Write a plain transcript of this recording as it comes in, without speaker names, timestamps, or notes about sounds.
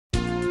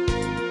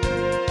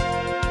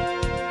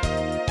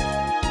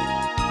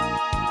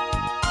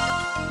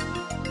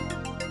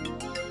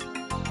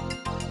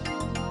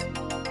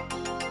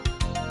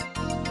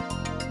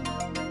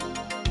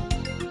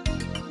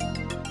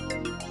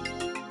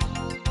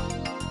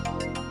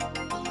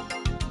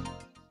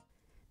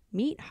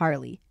Meet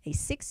Harley, a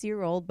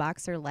 6-year-old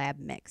boxer lab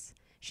mix.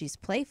 She's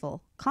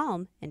playful,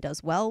 calm, and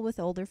does well with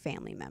older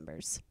family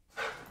members.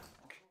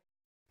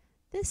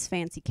 This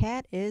fancy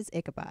cat is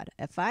Ichabod,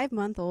 a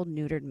 5-month-old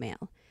neutered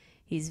male.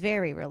 He's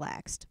very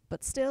relaxed,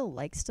 but still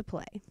likes to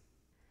play.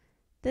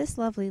 This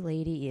lovely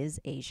lady is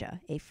Asia,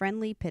 a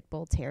friendly pit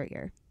bull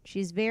terrier.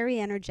 She's very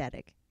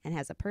energetic and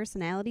has a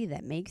personality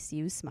that makes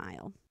you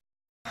smile.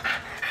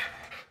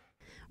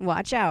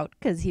 Watch out,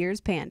 'cause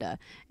here's Panda,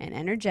 an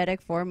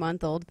energetic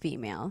 4-month-old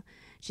female.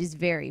 She's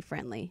very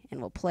friendly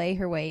and will play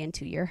her way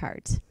into your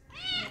heart.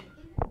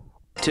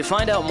 To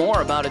find out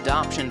more about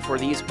adoption for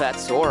these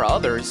pets or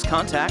others,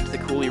 contact the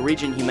Coulee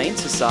Region Humane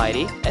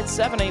Society at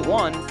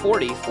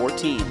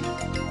 781-4014.